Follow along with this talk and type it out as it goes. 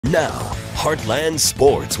Now, Heartland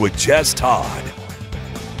Sports with Jess Todd.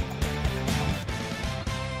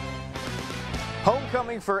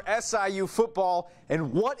 Homecoming for SIU football,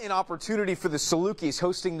 and what an opportunity for the Salukis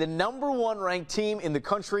hosting the #1 ranked team in the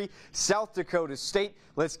country, South Dakota State.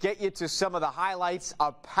 Let's get you to some of the highlights.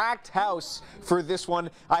 A packed house for this one.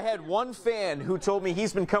 I had one fan who told me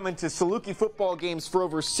he's been coming to Saluki football games for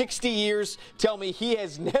over 60 years tell me he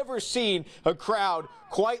has never seen a crowd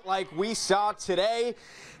quite like we saw today.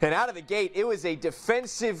 And out of the gate, it was a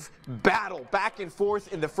defensive battle back and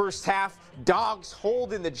forth in the first half. Dogs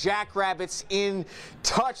holding the Jackrabbits in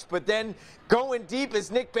touch, but then going deep is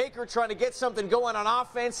Nick Baker trying to get something going on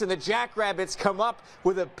offense, and the Jackrabbits come up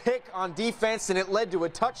with a pick on defense, and it led to a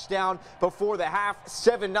touchdown before the half.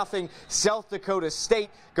 7-0 South Dakota State.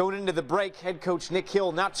 Going into the break, head coach Nick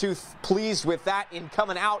Hill not too pleased with that. In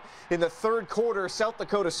coming out in the third quarter, South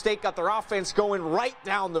Dakota State got their offense going right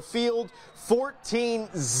down the field.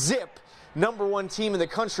 14-zip. #1 team in the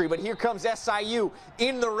country, but here comes SIU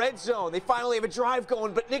in the red zone. They finally have a drive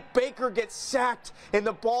going, but Nick Baker gets sacked and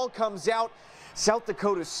the ball comes out. South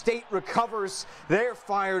Dakota State recovers. They're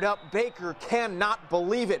fired up. Baker cannot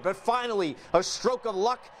believe it, but finally a stroke of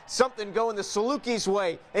luck, something going the Salukis'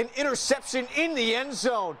 way. An interception in the end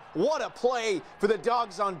zone. What a play for the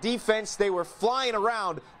Dogs on defense. They were flying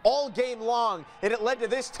around all game long, and it led to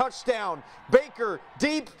this touchdown. Baker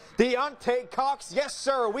deep, Deontay Cox, yes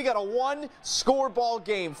sir, we got a one-score ball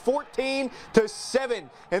game, 14-7,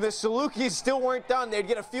 and the Salukis still weren't done. They'd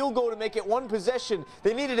get a field goal to make it one possession.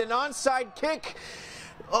 They needed an onside kick.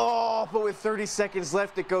 Oh, but with 30 seconds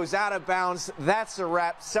left, it goes out of bounds. That's a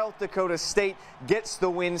wrap. South Dakota State gets the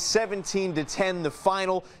win, 17-10, the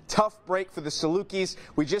final. Tough break for the Salukis.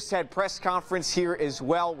 We just had press conference here as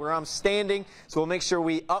well where I'm standing, so we'll make sure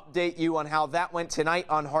we update you on how that went tonight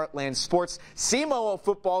on Heartland Sports. Samoa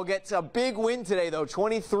football gets a big win today, though,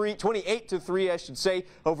 28-3, I should say,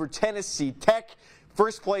 over Tennessee Tech.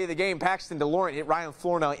 First play of the game, Paxton DeLaurent hit Ryan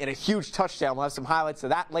Flournoy in a huge touchdown. We'll have some highlights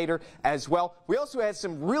of that later as well. We also had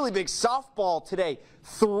some really big softball today.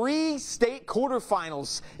 3 state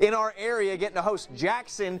quarterfinals in our area getting to host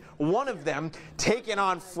Jackson, one of them, taking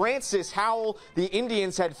on Francis Howell. The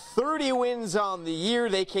Indians had 30 wins on the year.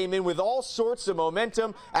 They came in with all sorts of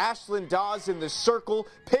momentum. Ashlyn Dawes in the circle,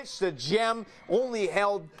 pitched a gem, only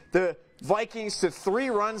held the Vikings to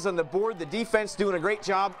 3 runs on the board. The defense doing a great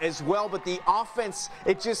job as well, but the offense,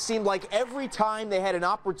 it just seemed like every time they had an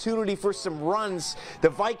opportunity for some runs,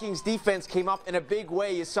 the Vikings defense came up in a big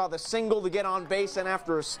way. You saw the single to get on base, and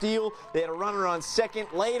after a steal, they had a runner on second.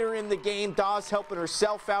 Later in the game, Dawes helping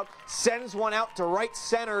herself out, sends one out to right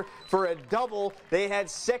center for a double. They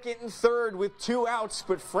had second and third with 2 outs,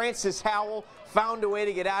 but Francis Howell found a way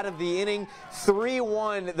to get out of the inning.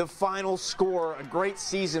 3-1 the final score. A great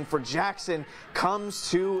season for Jackson comes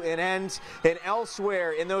to an end. And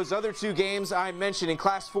elsewhere in those other 2 games I mentioned, in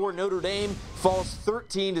Class 4, Notre Dame falls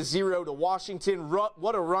 13-0 to Washington.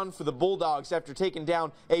 What a run for the Bulldogs after taking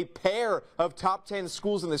down a pair of top 10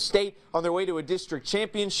 schools in the state on their way to a district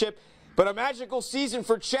championship. But a magical season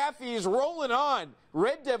for Chaffee is rolling on.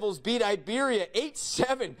 Red Devils beat Iberia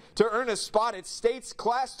 8-7 to earn a spot at State's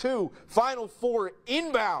Class 2 Final 4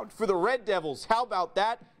 inbound for the Red Devils. How about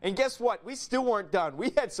that? And guess what? We still weren't done.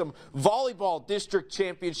 We had some volleyball district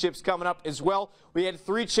championships coming up as well. We had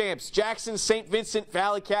 3 champs, Jackson, St. Vincent,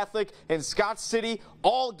 Valley Catholic, and Scott City,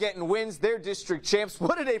 all getting wins. They're district champs.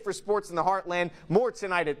 What a day for sports in the Heartland. More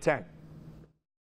tonight at 10.